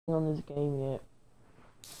On this game yet.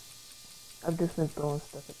 I've just been throwing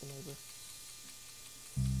stuff at the neighbor.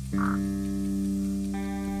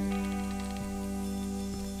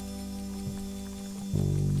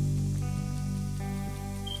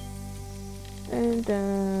 And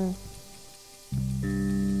dun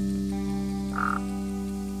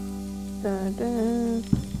dun.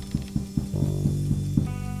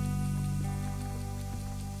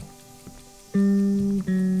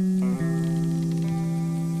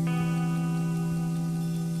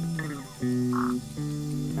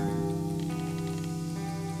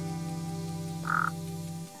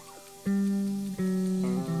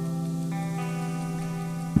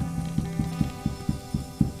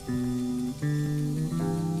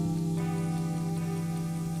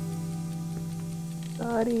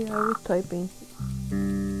 Sorry, I was typing.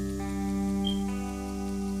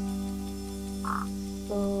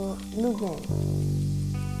 So, new game.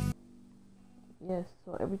 Yes,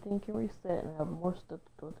 so everything can reset and I have more stuff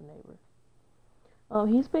to do with the neighbor.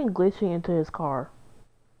 He's been glitching into his car.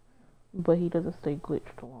 But he doesn't stay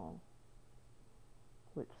glitched long.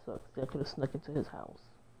 Which sucks. I could have snuck into his house.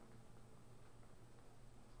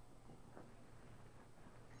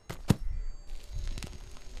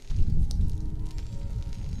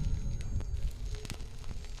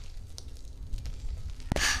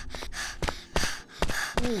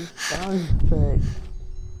 Ooh, sound effects.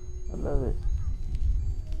 I love it.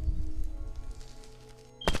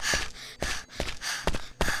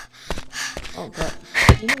 Oh god.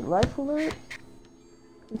 You need life alert?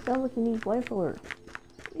 It sounds like you need life alert.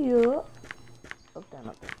 Yeah. Up, down,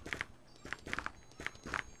 up, down.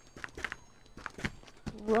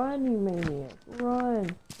 Run, you maniac.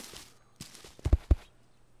 Run.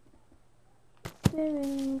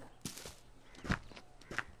 Spinning.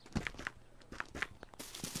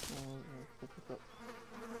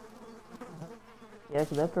 Yeah,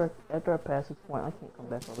 because after I pass this point, I can't come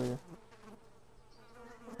back over here.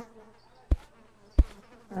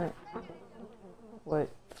 Alright. Wait.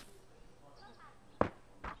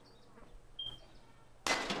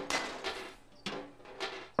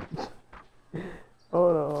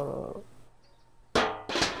 Hold on.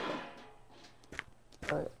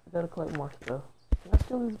 Alright, I gotta collect more stuff. Can I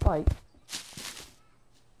steal this bike?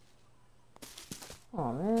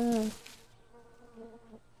 Oh man.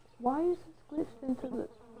 Why is this glitched into the...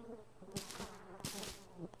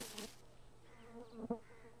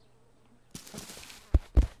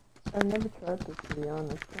 I've never tried this, to be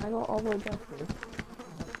honest. Can I go all the way back here?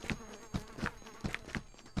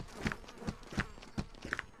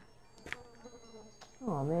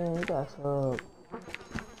 Oh man, you guys suck.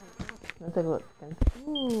 Let's take a look.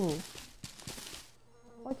 Ooh.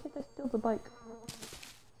 Why can't I steal the bike?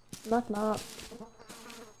 Knock knock.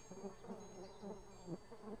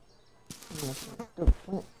 Steal the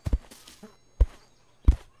plant.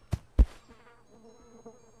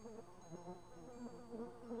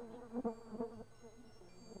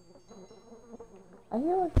 I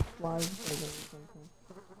hear like flies or something.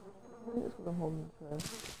 I think that's what I'm holding the trash.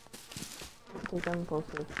 Take them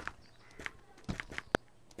closer.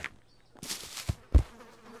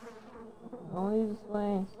 Don't use the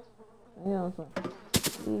swing. Yeah, this one.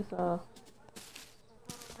 Please,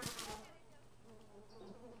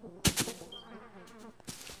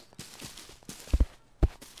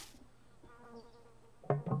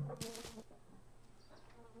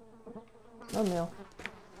 no meal.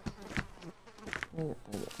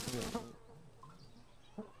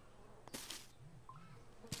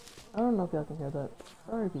 I don't know if y'all can hear that.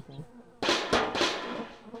 Sorry if you can.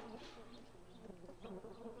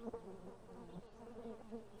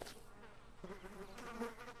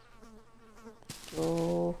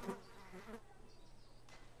 So...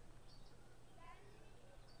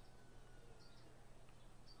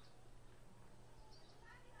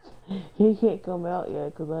 he can't come out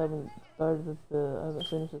yet because I haven't I haven't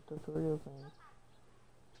finished the tutorial thing.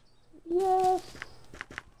 Yes!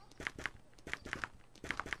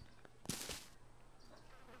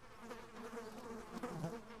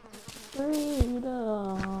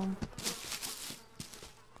 Freedom!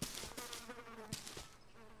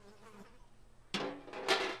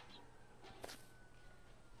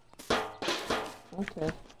 Okay.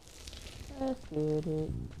 Let's get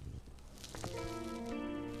it.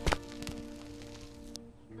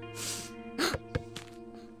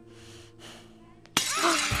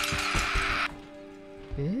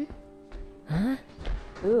 Eh? Huh?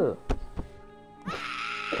 Ugh.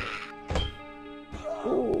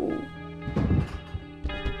 Ooh.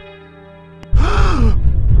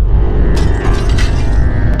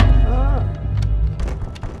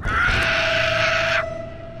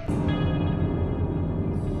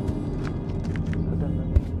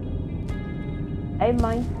 Hey,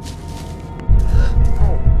 man.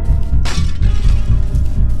 Hey.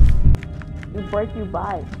 You break, you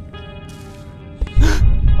buy.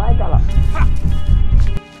 $5.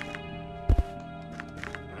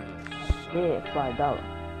 Yeah, $5.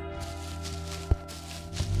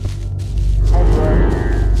 Hey, bro.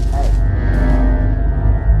 Hey.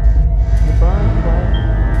 You burn, bro.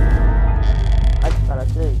 I just gotta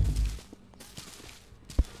say.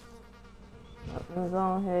 I'm gonna go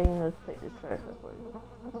ahead and let's take the trash up for you.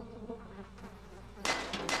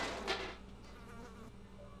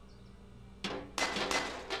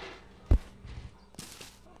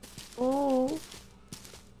 Ooh.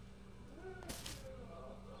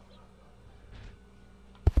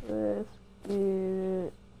 Let's get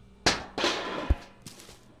it.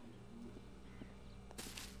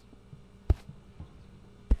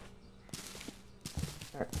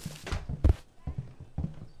 Alright.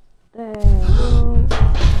 Dang.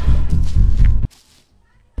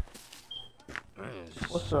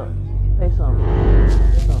 What's up? Say something.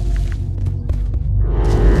 Say something.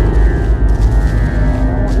 I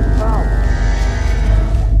want this phone.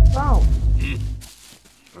 Phone.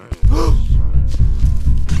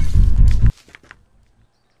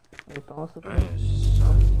 Wait, throwing something in?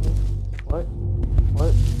 What?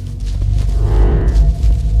 What?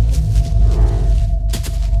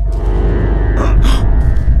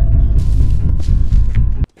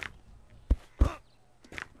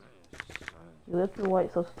 You left your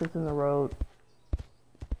white substance in the road.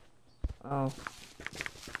 Oh.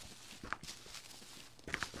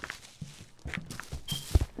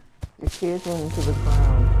 Your kids went into the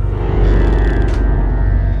ground.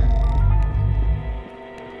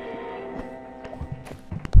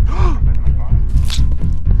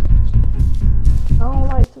 I don't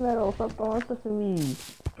like tomatoes. Stop throwing stuff at me.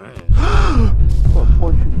 What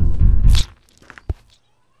fortune?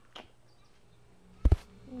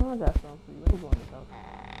 I got something for you. Let me go in this house.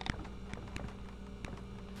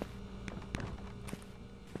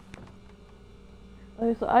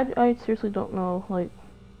 Okay, so I seriously don't know, like,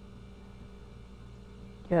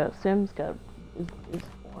 yeah, Sims is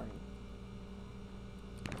boring.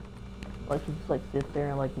 Like, you just, like, sit there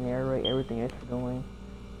and, like, narrate everything that you're doing.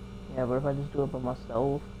 Yeah, but if I just do it by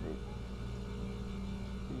myself,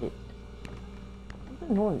 it's lit. What's that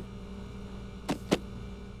noise?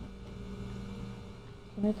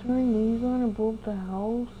 Can I turn these on and blow up the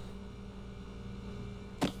house?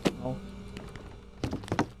 No.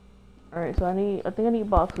 Alright, so I think I need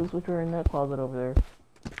boxes, which are in that closet over there.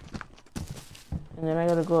 And then I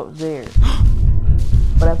gotta go up there.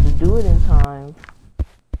 But I have to do it in time.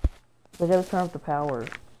 So I gotta turn off the power.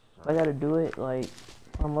 So I gotta do it, like,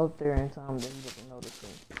 I'm up there in time, then you get to notice me.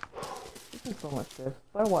 This is so much stress.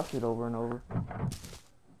 But I watch it over and over.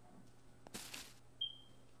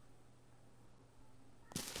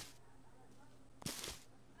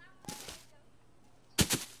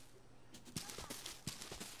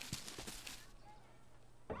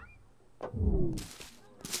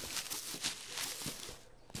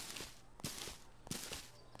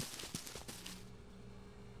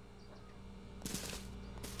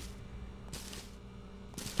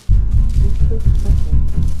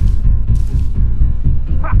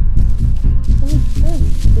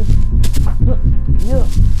 Yeah.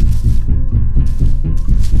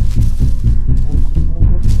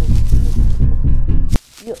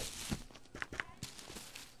 Yeah.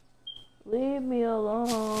 Leave me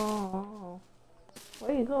alone.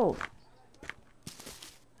 Where you go?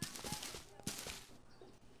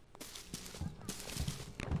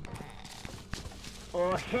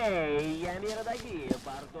 Окей, я миродагие,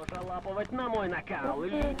 Бартоша лаповать на мой накал. И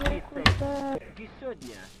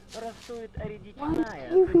сегодня растует рядичная.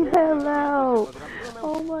 Hello.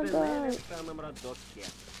 Oh my god.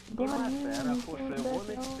 И масса рахуши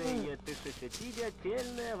воночные, тысячетидя,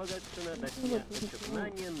 тельная, вагатшина, досня,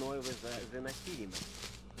 очекнание, нойвы заносимы.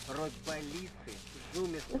 Род полисы,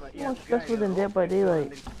 жумества и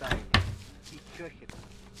отгайя, и чохит.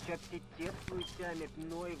 Чаптитепсуйся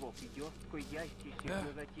мной в ёстку ящичек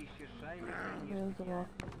на затихшей шайме.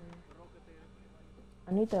 I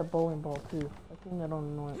need that bowling ball too. I think that don't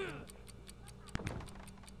annoy me.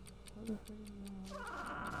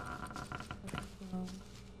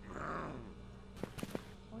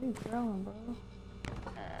 Why are you growling, bro?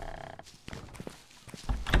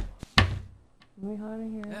 Let me hide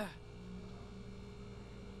in here.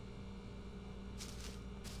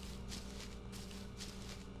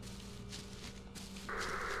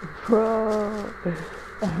 Bro.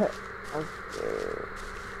 I'm scared.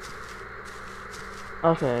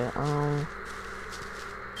 Okay,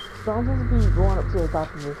 so I'm supposed to be going up to the top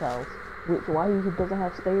of this house. Which why he doesn't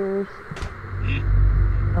have stairs?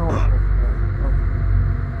 Oh.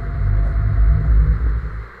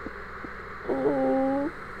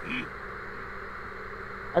 Ooh.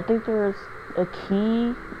 I think there's a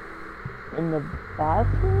key in the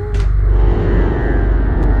bathroom.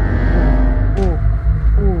 Ooh.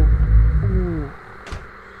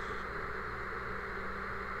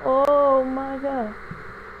 Oh my god.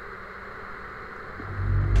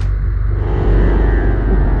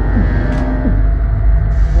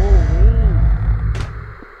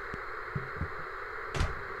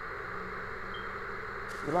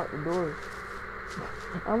 Lock the door.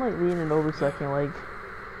 I'm like leaning over so I can like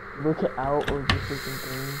look out or just looking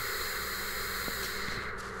things.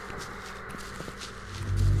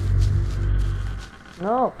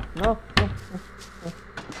 No. No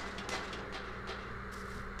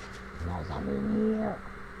zombie in here.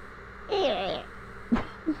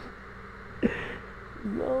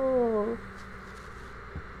 No.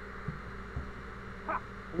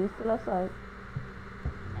 He's still outside.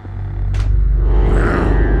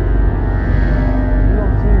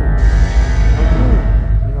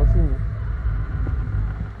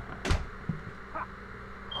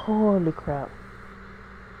 Holy crap.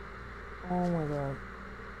 Oh my god.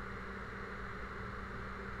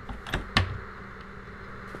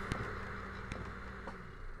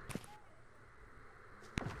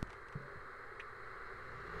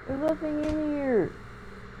 There's nothing in here.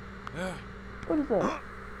 What is that?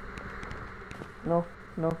 No.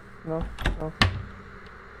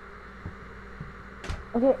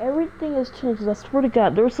 Okay, everything has changed. I swear to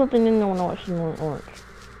God, there was something in there when I watched the orange.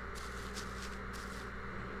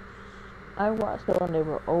 I watched the one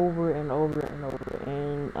neighbor over and over and over,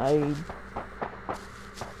 and I.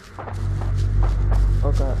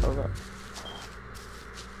 Oh god.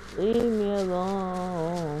 Leave me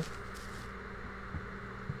alone.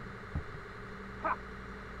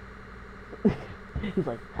 He's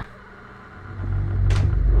like.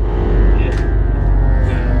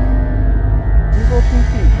 You go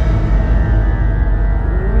PC.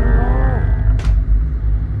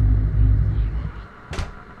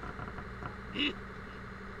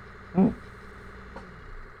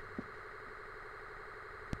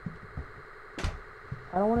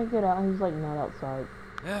 I don't want to get out. He's like not outside.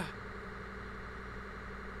 Yeah.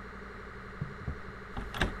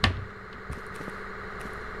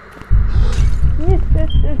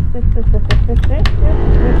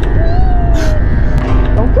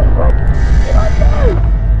 Don't get right. Get on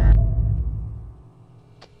there.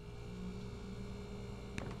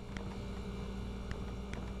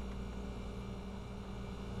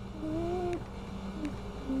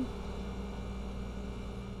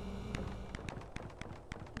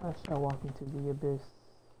 I start walking to the abyss.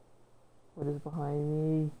 What is behind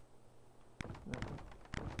me? Nothing.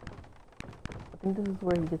 I think this is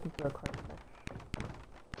where he gets into our car crash.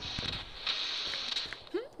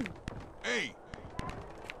 Hey.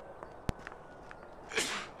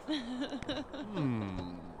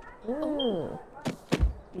 Ew.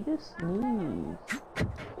 He just sneezed.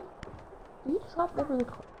 He just hopped over the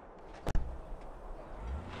car.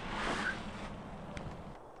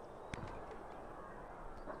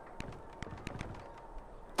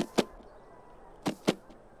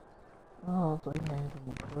 Oh, so he landed on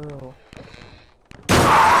the girl.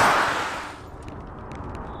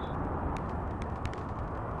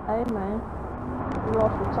 Hey man, you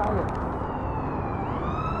lost your tire.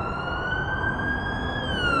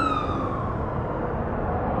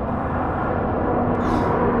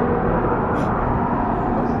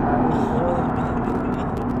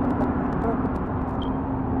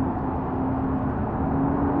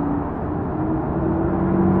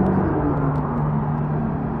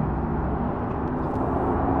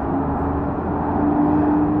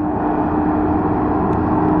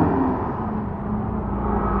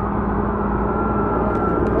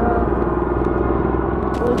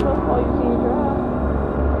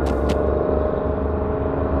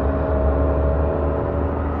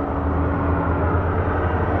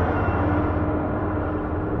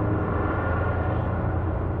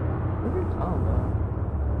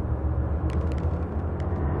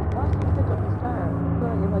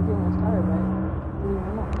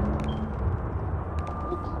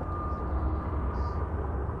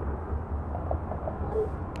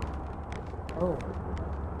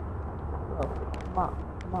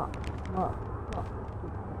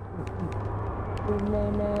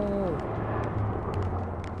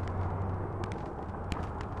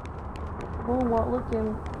 What looking?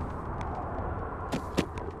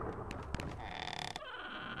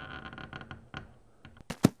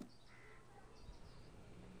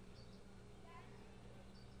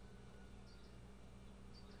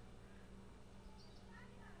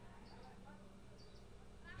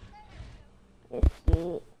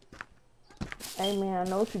 Hey man, I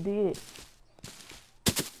know what you did.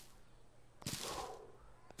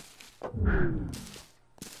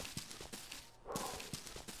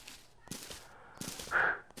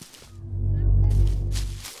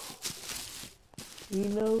 He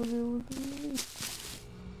knows it was me.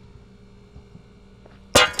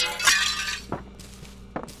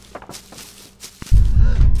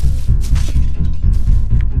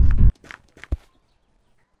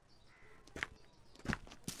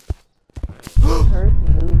 Hurt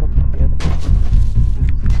the move.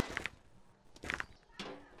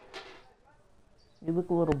 You look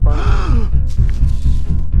a little burnt.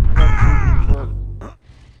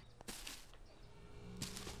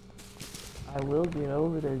 I will get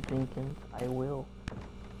over there, Jenkins. I will.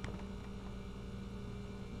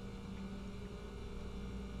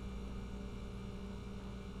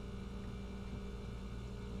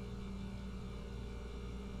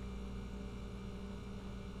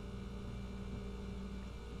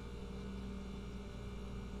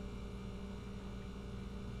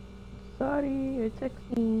 Sorry, you're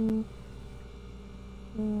texting.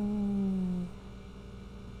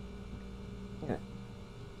 Yeah.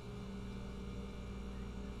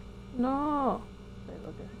 No.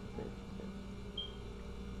 Okay.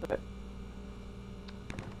 Okay.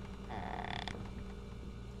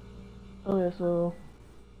 Okay, so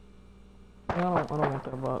I don't want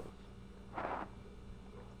that box.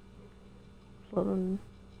 7,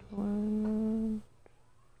 20.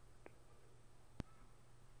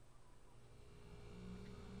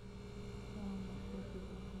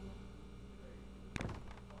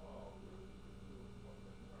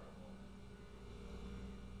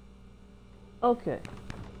 Okay.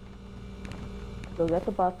 So got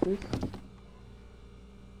the boxes.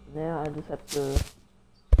 Now I just have to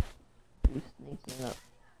be sneaking up.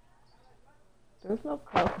 There's no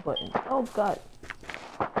crouch button. Oh god.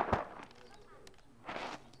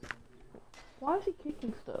 Why is he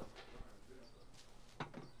kicking stuff?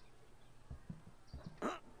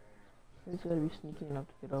 He's gotta be sneaky enough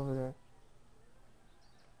to get over there.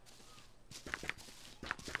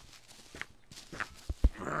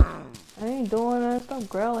 I ain't doing that. Stop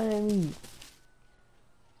growling at me.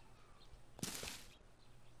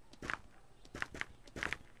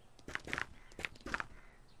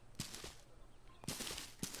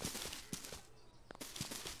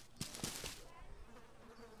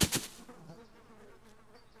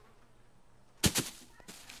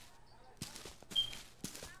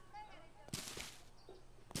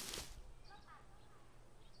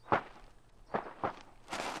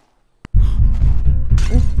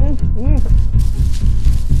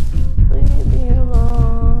 Leave me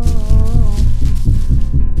alone.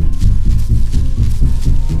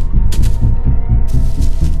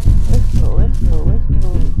 Let's go.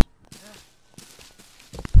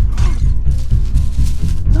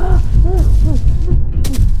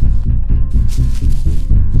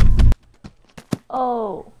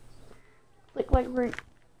 Oh, click like right.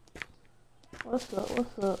 What's up?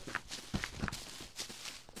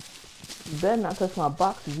 You better not touch my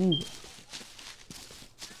boxes either.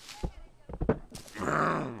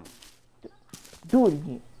 Do it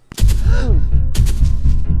again.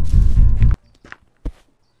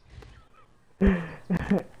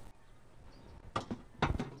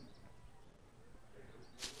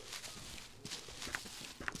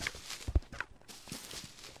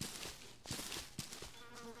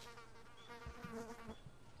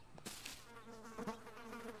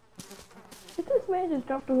 Did this man just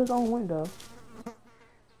jump through his own window?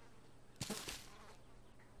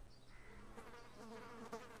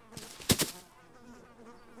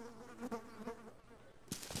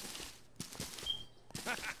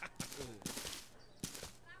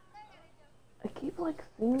 I keep like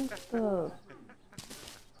seeing stuff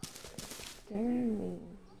scaring me.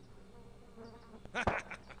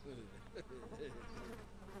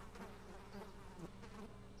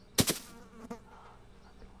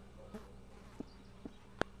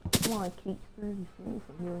 Come on, keep through these things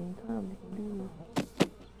a million times. You can do this.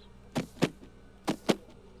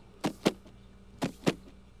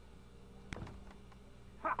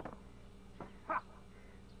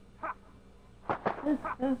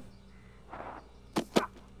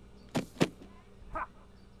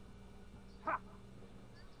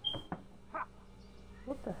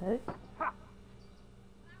 What the heck?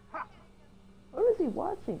 What is he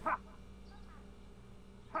watching?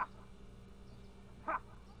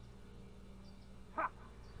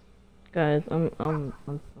 Guys, I'm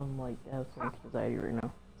like I have so much anxiety right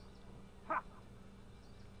now.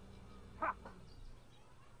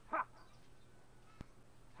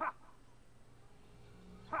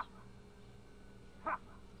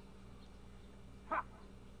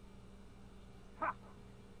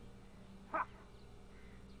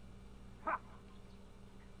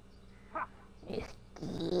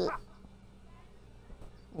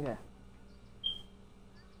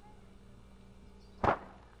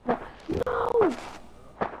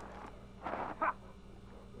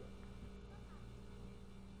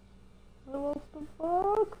 I lost the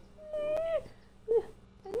box.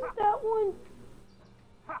 I need that one.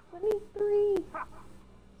 I need 3.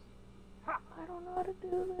 I don't know how to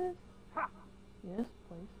do this. Yes,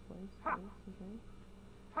 place.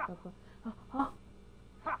 Okay. Huh?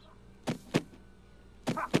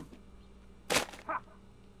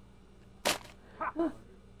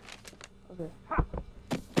 Okay.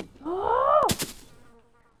 Oh!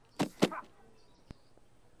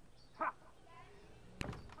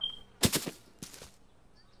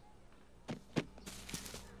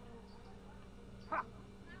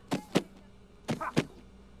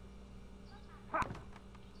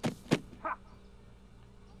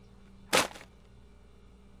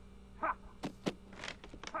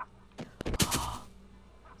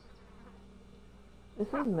 This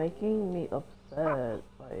is making me upset.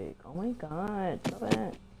 Like, oh my god, stop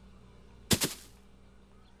it.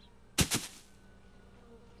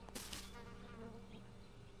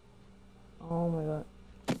 Oh my god.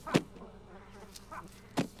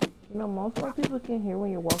 You know, most of our people can't hear when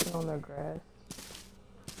you're walking on their grass.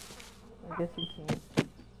 I guess you can't.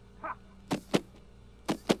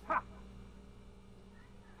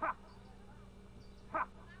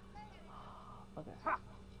 Okay.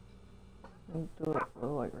 Let me do it for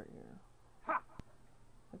like right here.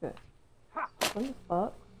 Okay. Open this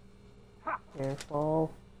box.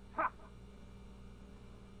 Careful.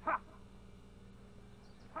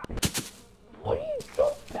 What are you so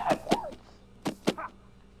backwards?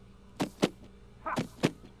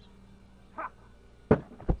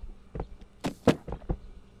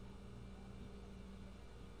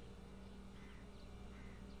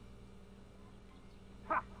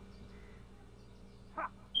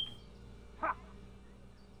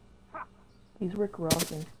 He's Rick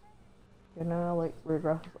Rossing. You know, like Rick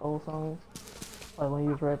Ross's old songs. Like when he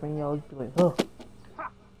was rapping, y'all would be like, oh.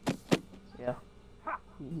 Yeah.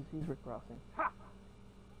 He's Rick Rossing.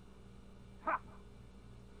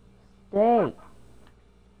 Stay.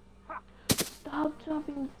 Stop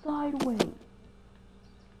jumping sideways.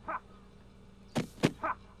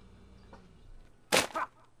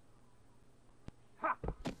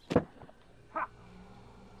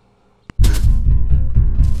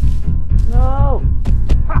 No.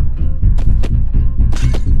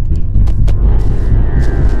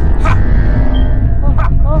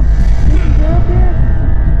 Oh, you can get up here?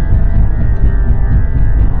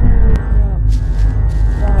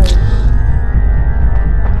 Guys.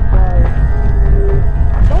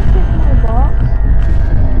 Don't take my box.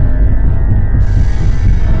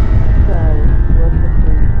 Guys, what the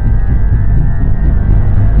freak?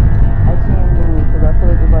 I can't move because I feel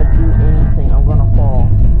like if I do anything, I'm gonna fall.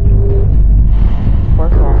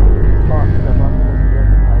 First of all, the box doesn't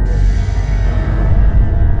hide it.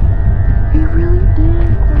 He really did.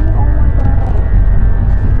 Oh my god.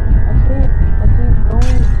 I can't go.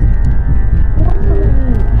 Get off of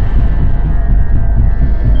me.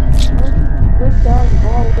 I don't think it's good down and go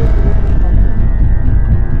all the way to the other side.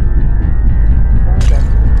 Now I got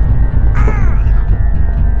you.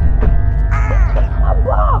 Take my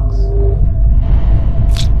box!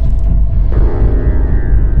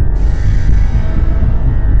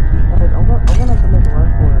 Alright, I'm gonna have to make a run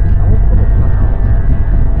for it. I'm gonna put it in my house.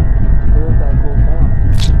 There's that cool sound.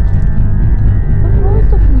 What's wrong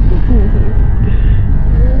with me?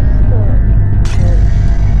 Where's the...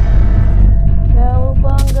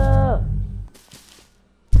 Cowabunga!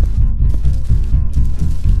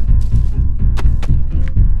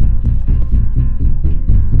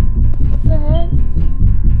 What the heck?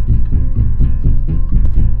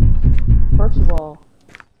 First of all,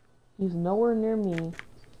 he's nowhere near me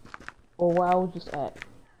or where I was just at.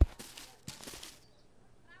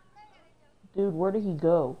 Dude, where did he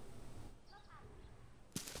go?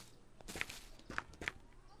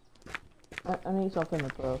 I need something to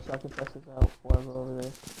throw so I can test this out before I go over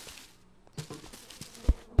there.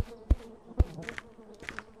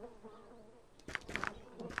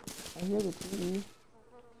 I hear the TV.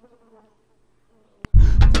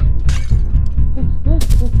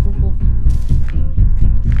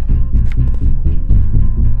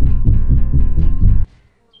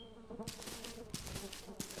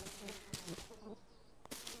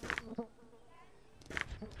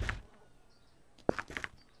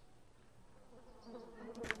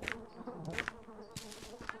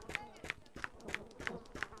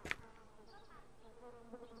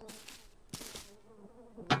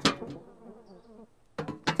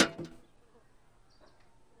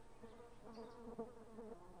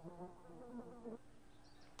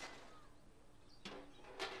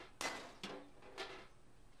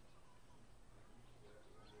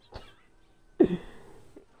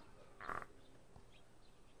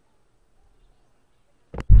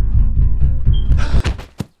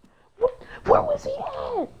 Where was he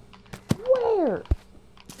at? Where?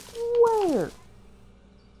 Where?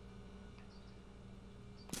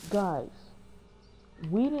 Guys,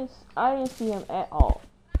 I didn't see him at all.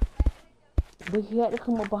 But he had to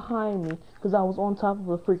come up behind me because I was on top of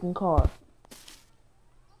a freaking car.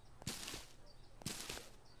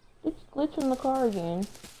 It's glitching the car again.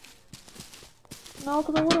 No,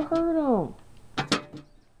 because I would have heard him.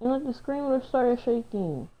 And like the screen would have started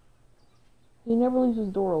shaking. He never leaves his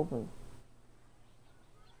door open.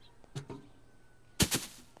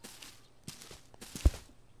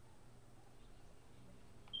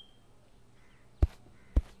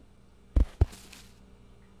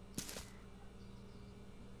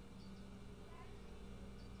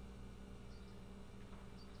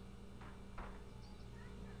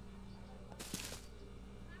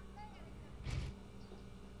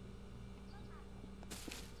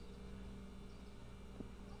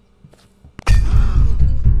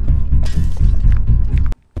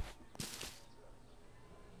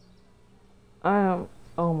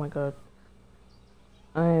 Oh my god.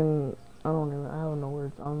 I have no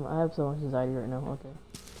words. I have so much anxiety right now. Okay.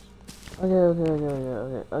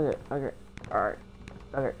 Alright.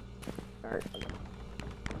 Okay.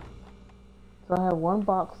 So I have one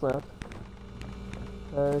box left.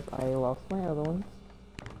 Because I lost my other ones.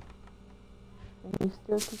 And he's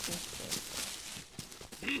still kicking stuff.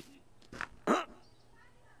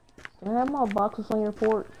 Can I have my boxes on your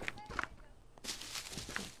porch?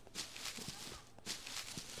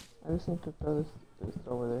 I just need to throw this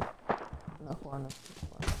over there. Not far enough.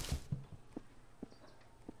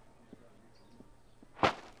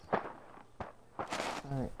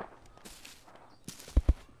 Alright.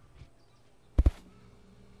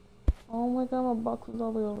 Oh my god, my box is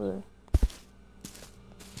all the way over there.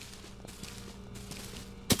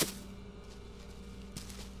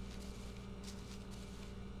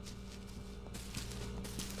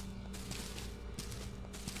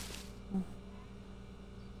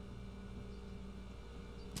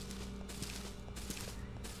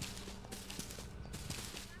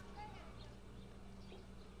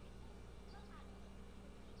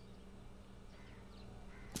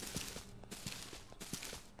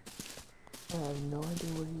 I have no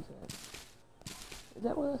idea where he's at. Is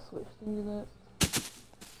that where the switch thing is at?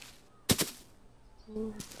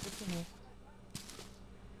 Ooh,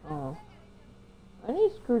 oh. I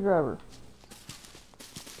need a screwdriver.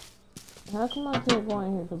 How come I can't go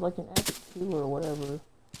in here? Because like an X2 or whatever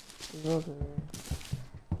is over there.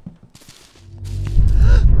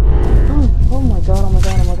 Oh my god.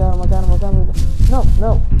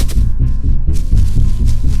 No.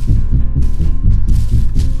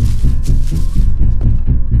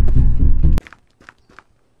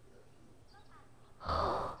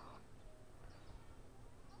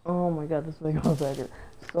 Oh my god, this makes me excited.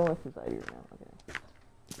 So much anxiety right now. Okay.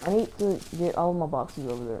 I need to get all of my boxes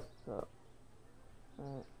over there. So.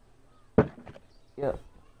 Alright. Yep.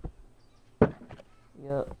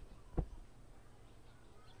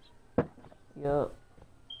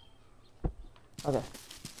 Okay.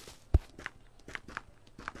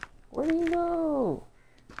 Where do you go?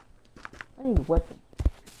 I need a weapon.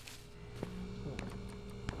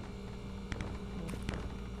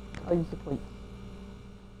 I'll use the plate.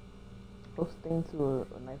 Close thing to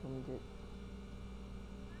a knife let me get.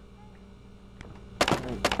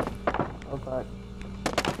 Right. Oh god.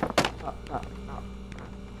 No.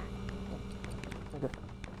 Okay.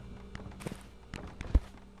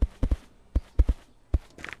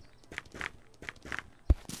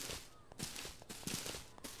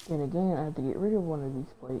 Then again, I have to get rid of one of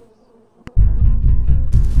these plates.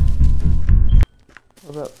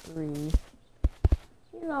 What about 3?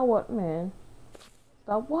 You know what, man?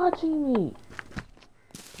 Stop watching me!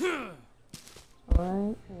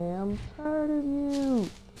 I am tired of you!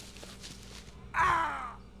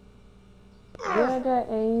 Yeah, I got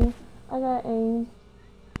aim.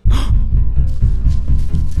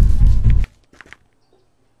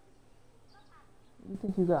 You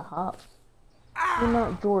think you got hops? You're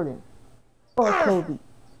not Jordan. Or Kobe.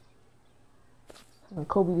 And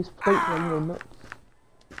Kobe this plate like your nuts.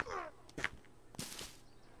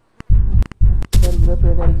 Gotta get up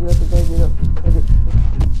here, gotta get up.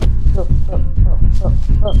 Up.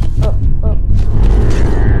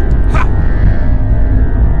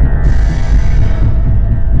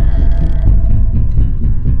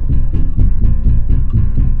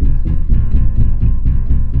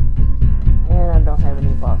 And I don't have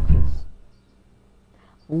any boxes.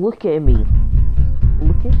 Look at me.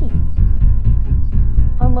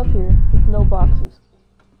 I'm up here with no boxes.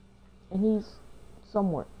 And he's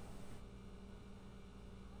somewhere.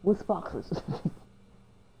 With boxes.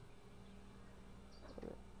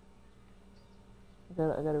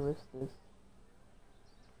 I gotta risk this.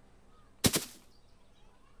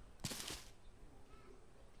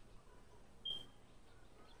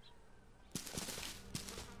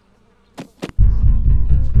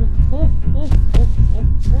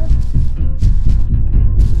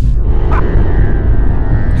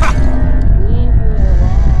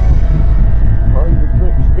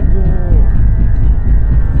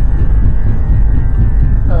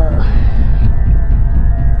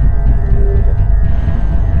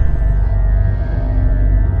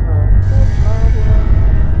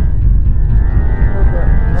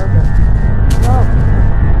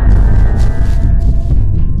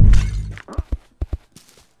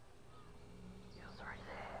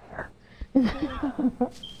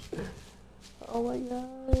 Oh my god.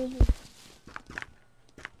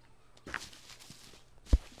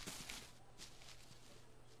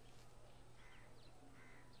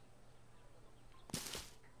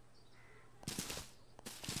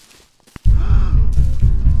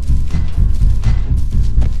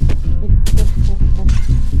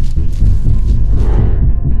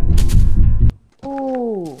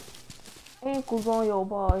 Ooh, ankles on your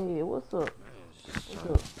bald head. What's up? What's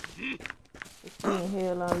up? Skin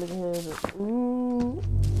hairline looking head. Ooh.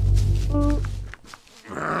 Ooh.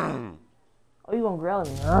 Oh, you gonna growl at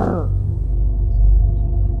me?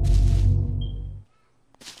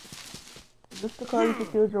 Is this the car you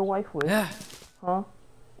killed your wife with? Huh?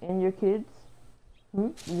 And your kids?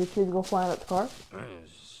 Did your kids go flying up the car?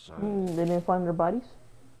 They didn't find their bodies?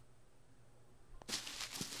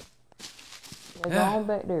 They're gone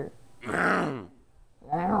back there.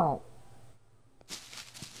 Ow.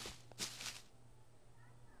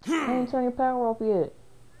 I ain't turn your power off yet.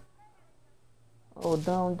 Oh,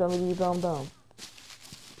 dumb. Go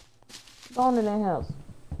on in that house.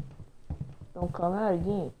 Don't come out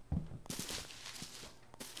again.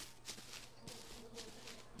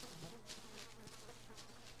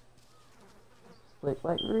 Slick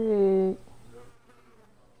like Rick.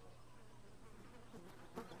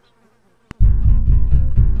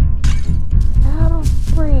 How the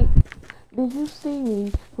freak did you see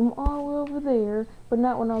me from all the way over there, but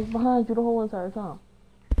not when I was behind you the whole entire time?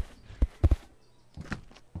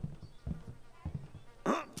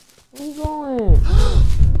 Where you going?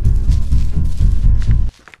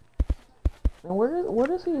 And where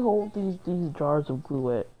does he hold these jars of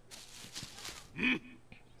glue at?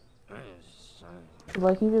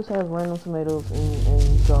 Like he just has random tomatoes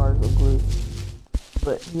and jars of glue,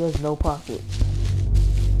 but he has no pocket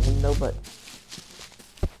and no butt.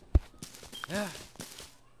 And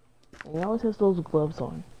he always has those gloves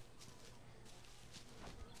on.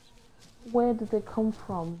 Where did they come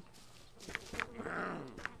from?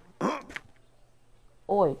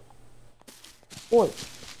 Oi.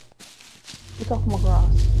 Get off my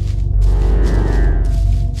grass.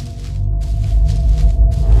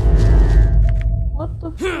 What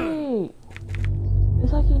the freak?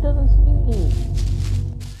 It's like he doesn't see me.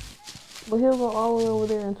 But he'll go all the way over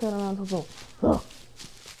there and turn around and go, ugh.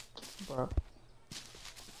 Bruh.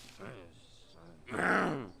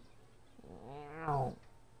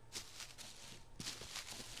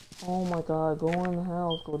 Oh my god, go in the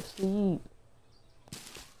house, go to sleep.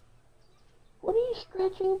 What are you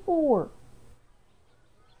stretching for?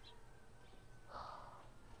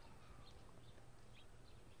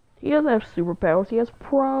 He doesn't have superpowers, he has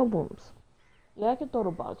problems. Yeah, I can throw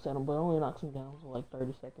the box at him, but it only knocks him down for like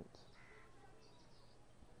 30 seconds.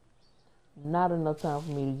 Not enough time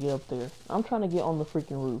for me to get up there. I'm trying to get on the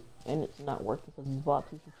freaking roof, and it's not working because these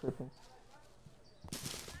boxes are tripping.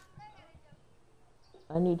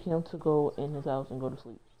 I need him to go in his house and go to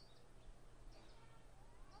sleep.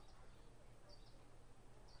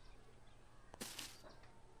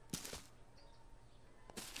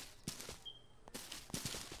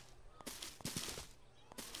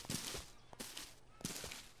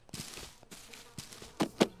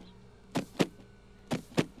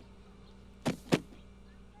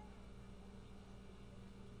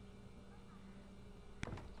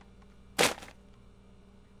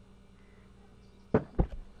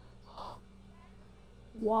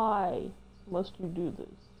 Why must you do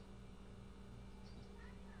this?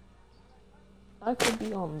 I could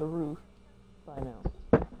be on the roof by now.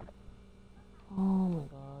 Oh my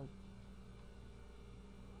god.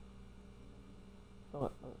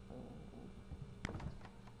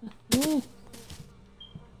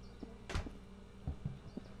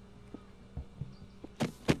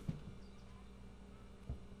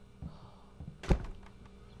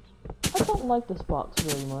 I don't like this box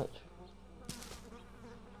very much.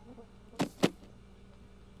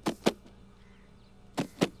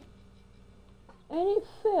 And it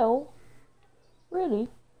fell. already?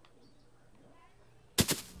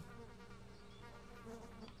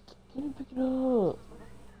 Can you pick it up?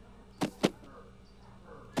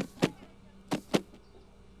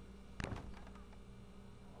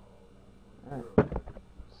 Alright.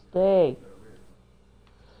 Stay.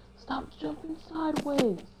 Stop jumping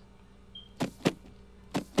sideways.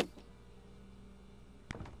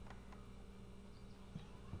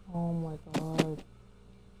 Oh my god.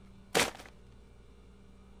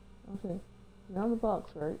 Okay. You're on the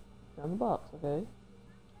box, right? You're on the box, okay?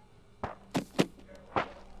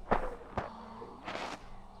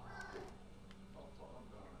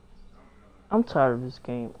 I'm tired of this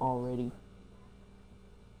game already.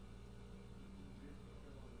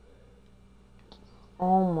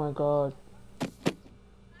 Oh my god.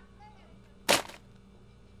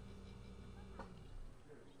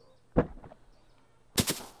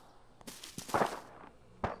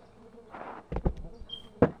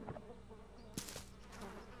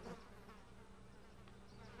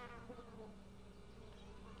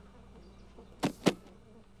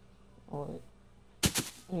 Oh wait.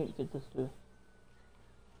 I need to get this too.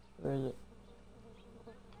 Where is it?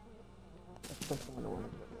 That's the first one I want to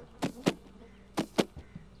get.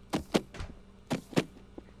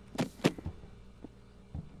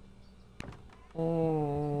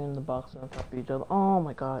 And the box are on top of each other. Oh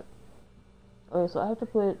my god. Okay, so I have to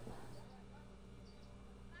put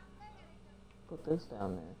this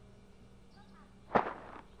down there.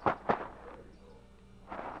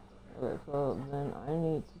 Okay, so then I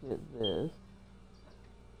need to get this.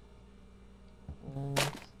 And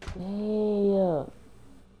stay up.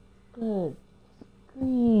 Good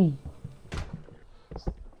grief.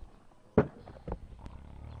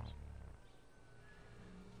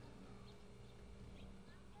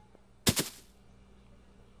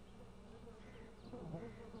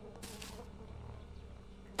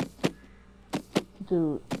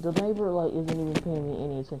 Dude, the neighbor, like, isn't even paying me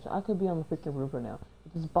any attention. I could be on the freaking roof right now.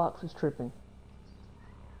 This box is tripping.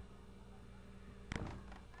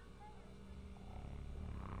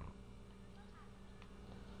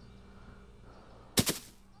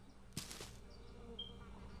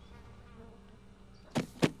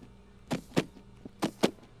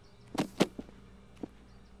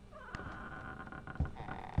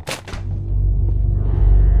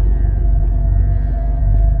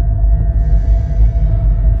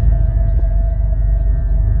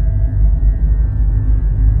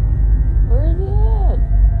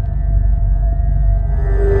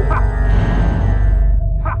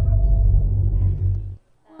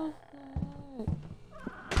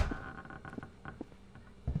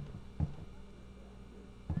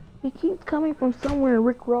 He keeps coming from somewhere and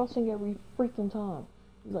Rick Rossing every freaking time.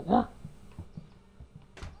 He's like, ah.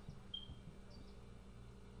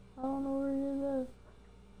 I don't know where he is.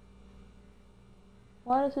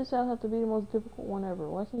 Why does his house have to be the most difficult one ever?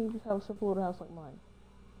 Why can't you just have a simple little house like mine?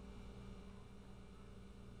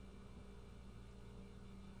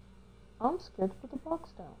 I'm scared to put the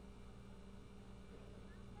box down.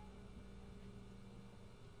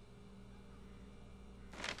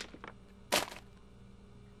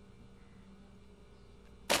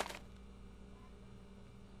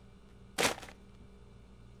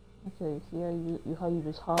 Okay, see how you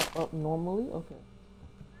just hop up normally? Okay.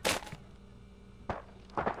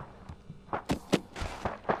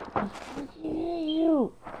 I freaking hate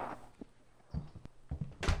you!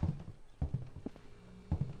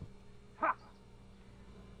 Ha!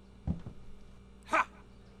 Ha!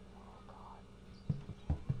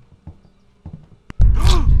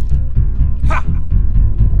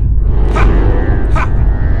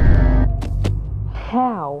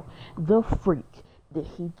 How the freak did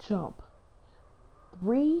he jump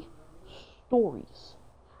 3 stories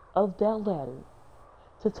of that ladder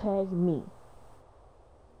to tag me?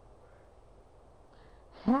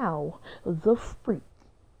 How the freak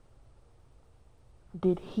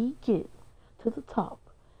did he get to the top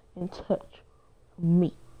and touch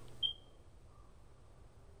me?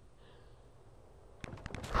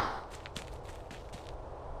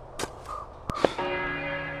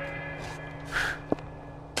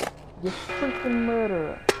 You freaking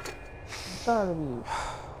murderer. I'm tired of you.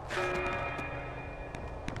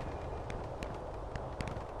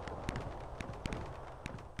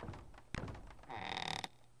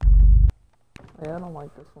 Yeah, I don't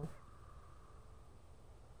like this one.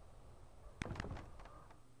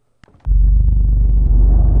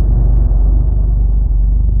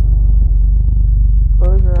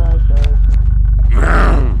 Close your eyes, guys.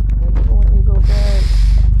 When you go back,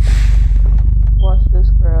 watch this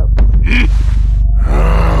crap.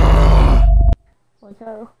 Like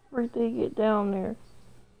how the freak they get down there.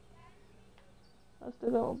 I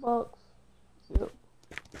still got my box. Yep.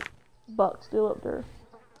 Box still up there.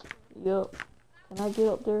 Yep. Can I get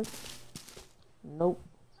up there? Nope.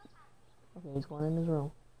 Okay, he's going in his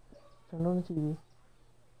room. Turn on the TV.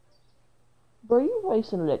 Bro, you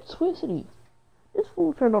wasting electricity. This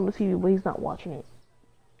fool turned on the TV, but he's not watching it.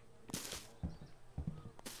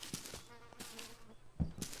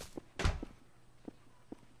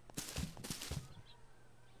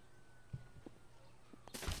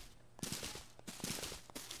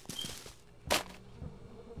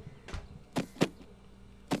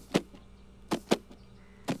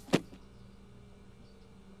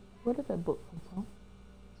 Where did that book come from?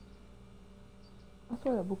 I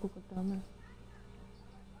saw that book was like down there.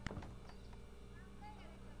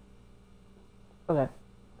 Okay.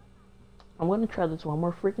 I'm gonna try this one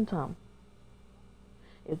more freaking time.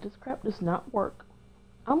 If this crap does not work,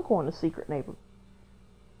 I'm going to Secret Neighbor.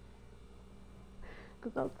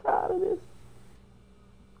 Cause I'm tired of this.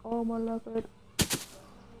 Oh my life, oh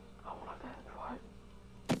my God, what?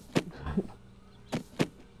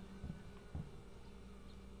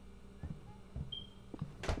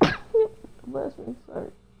 Bless me,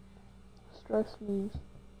 sorry. Stress me.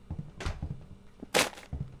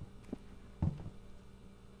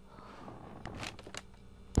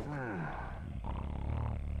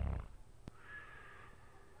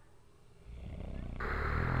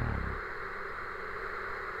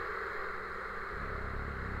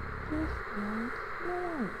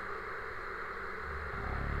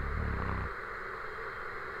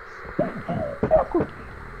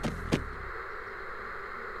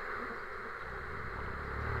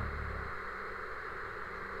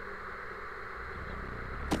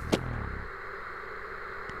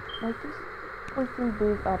 Like this freaking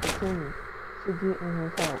big opportunity to get in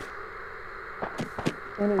his house.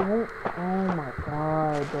 And it won't, oh my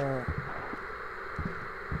God.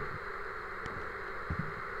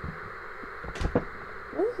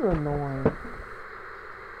 This is annoying.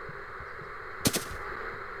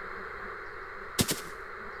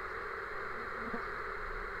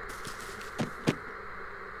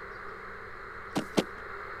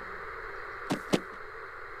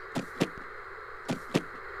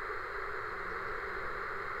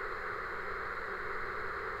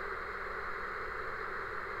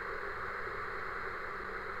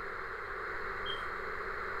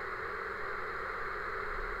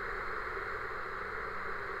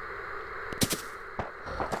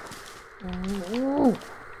 Ooh.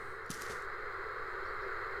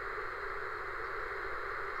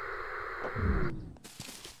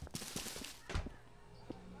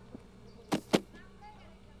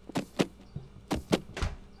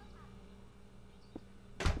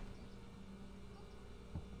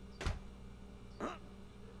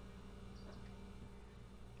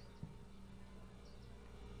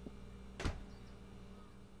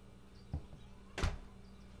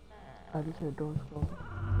 I just heard doors closing.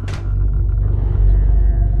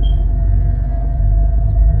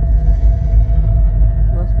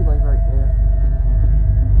 Must be like right there.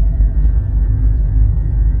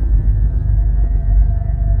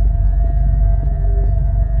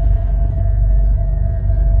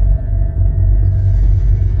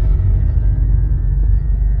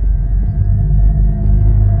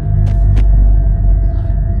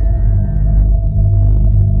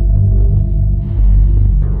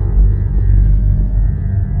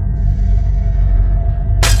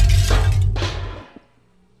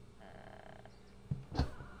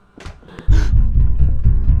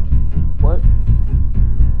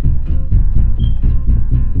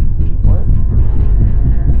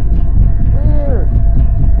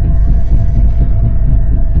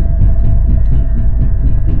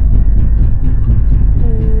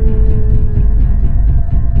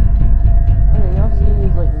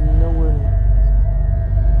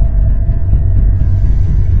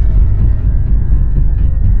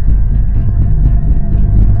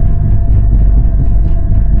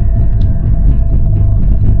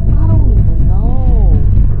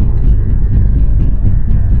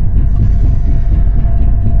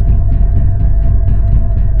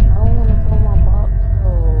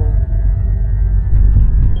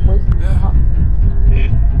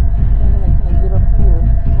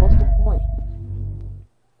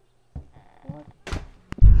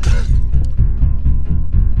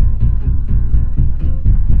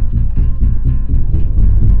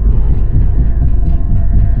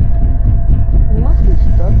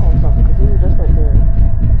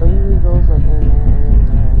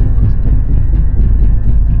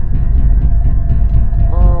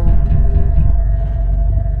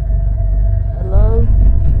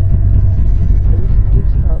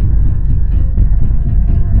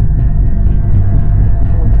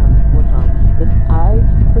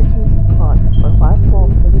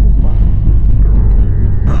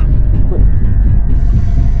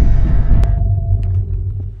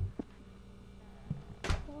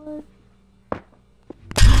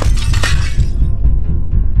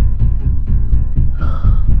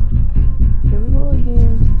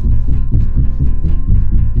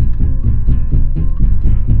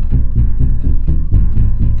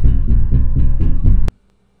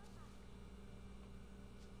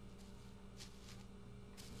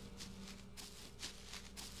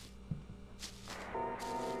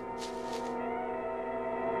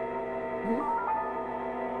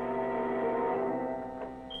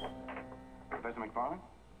 Professor McFarland?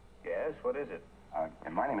 Yes, what is it?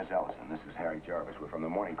 And my name is Ellison. This is Harry Jarvis. We're from the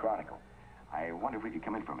Morning Chronicle. I wonder if we could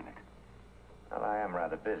come in for a minute. Well, I am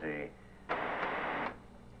rather busy.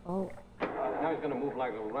 Oh, Now he's going to move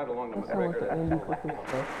like right along the that sounds like McGregor. an Andy fucking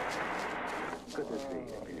stuff. Good to see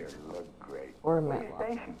you, Peter. You look great. Or a Where's your Matlock.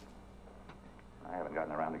 station? I haven't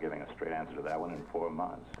gotten around to giving a straight answer to that one in 4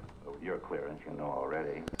 months. But with your clearance, you know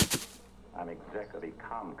already. I'm exec of the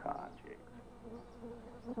ComCon, Jigs.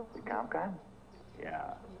 The ComCon?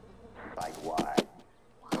 Yeah. Site-wide.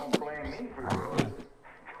 Don't blame me for yours.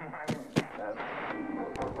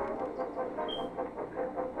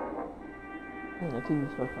 That TV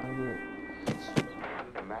stuff sounds good.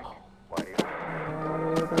 Mac, why do you...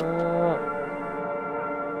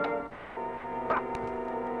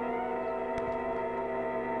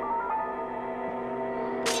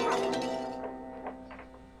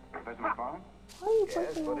 Professor McFarland? Why are you Yes,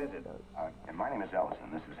 fucking what on is it? And my name is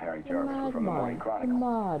Ellison. This is Harry the Jarvis. We're Mad from the Morning Mod? The Chronicle.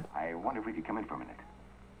 Mod. I wonder if we could come in for a minute.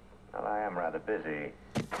 Well, I am rather busy.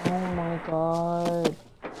 Oh my god.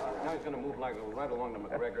 Now he's going to move like right along the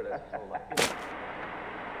McGregor. That's so like.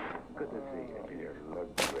 Good to see you, Peter. You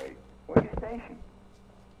look great. Where's your station?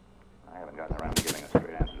 I haven't gotten around to giving a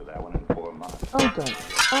straight answer to that one in 4 months. I'm done.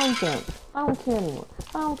 I'm done. I don't care anymore.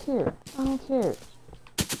 I don't care. I don't care.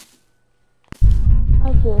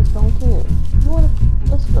 I just don't care. You wanna...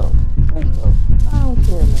 Let's go. Let's go. I don't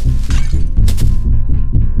care, man.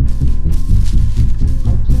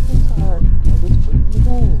 I'm sick and tired of this freaking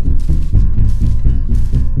game.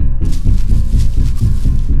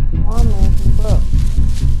 Come on, man. Keep up.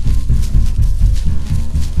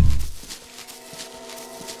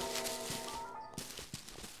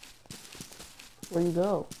 Where you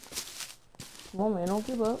go? Come on, man. Don't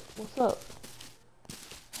give up. What's up?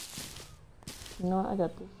 You know what? I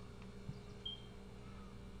got this.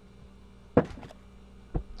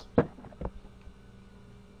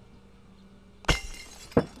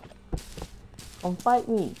 Come fight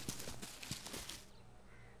me.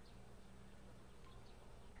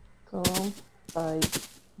 Come fight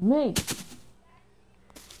me.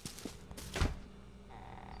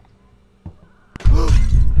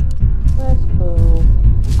 Let's go.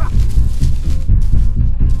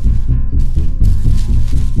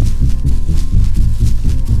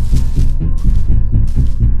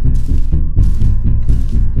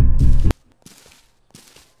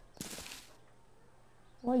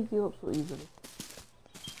 Why you give up so easily?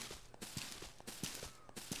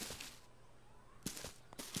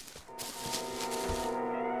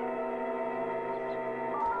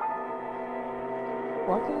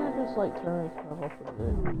 Why can't I just like turn this stuff off for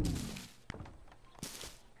good?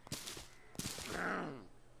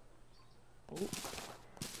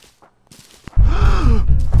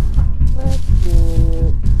 Let's do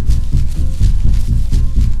it.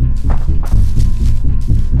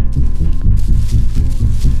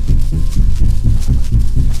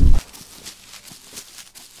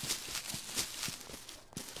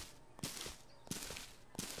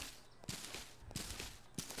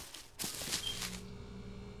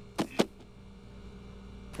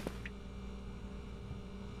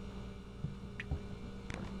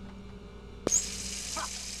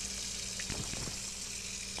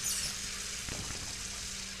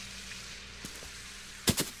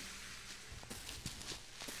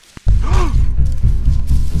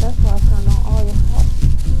 That's why I turned on all your health.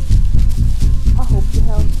 I hope your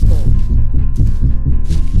health's good.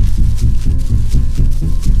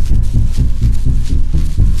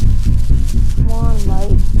 Come on,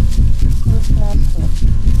 Mike. Move faster.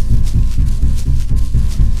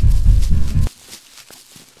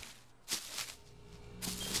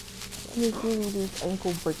 Let me give you these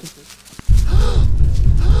ankle breakages.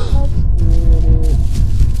 Let's get it.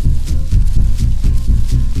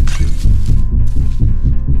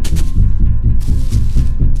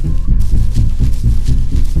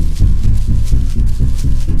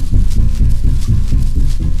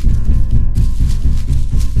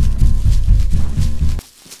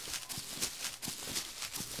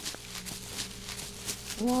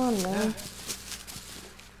 Come on, man.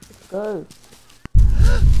 Let's go.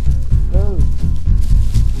 Go.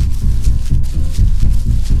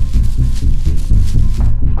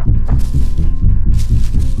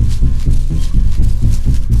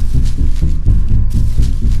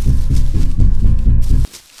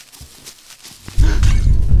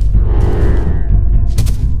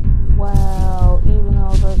 Wow, even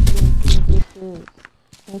all that can get this.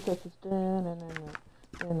 Can't touch this. Then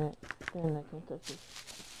can't touch this.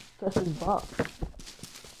 Touch this box.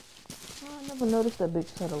 Oh, I never noticed that big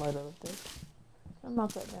satellite up there. I'll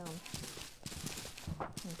knock that down.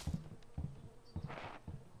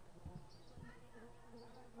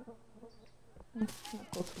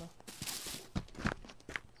 Not close enough.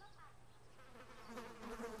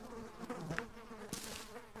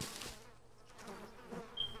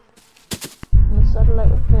 The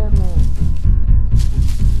satellite repairman.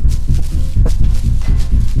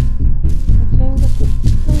 I think that's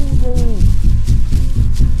crazy.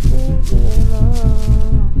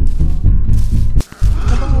 I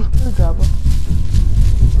don't have a screwdriver.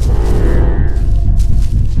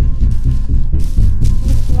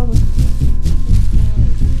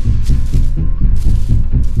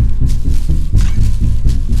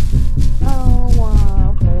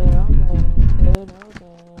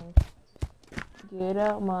 Get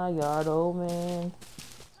out my yard, old man.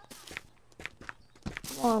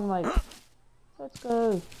 Come on, Mike. Let's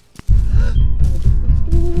go.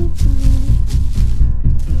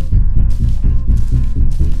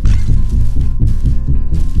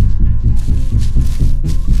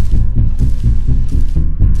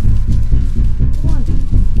 Come on.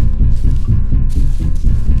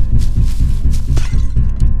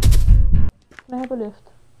 Can I have a lift?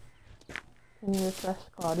 Can you refresh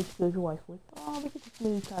the car to fill your wife with? Oh, look at this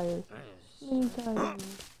mini tires. Mini tires.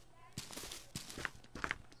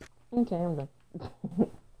 Okay, I'm done.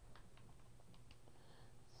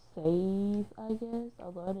 Save, I guess,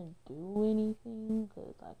 although I didn't do anything,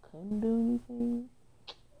 because I couldn't do anything.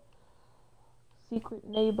 Secret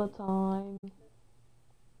neighbor time.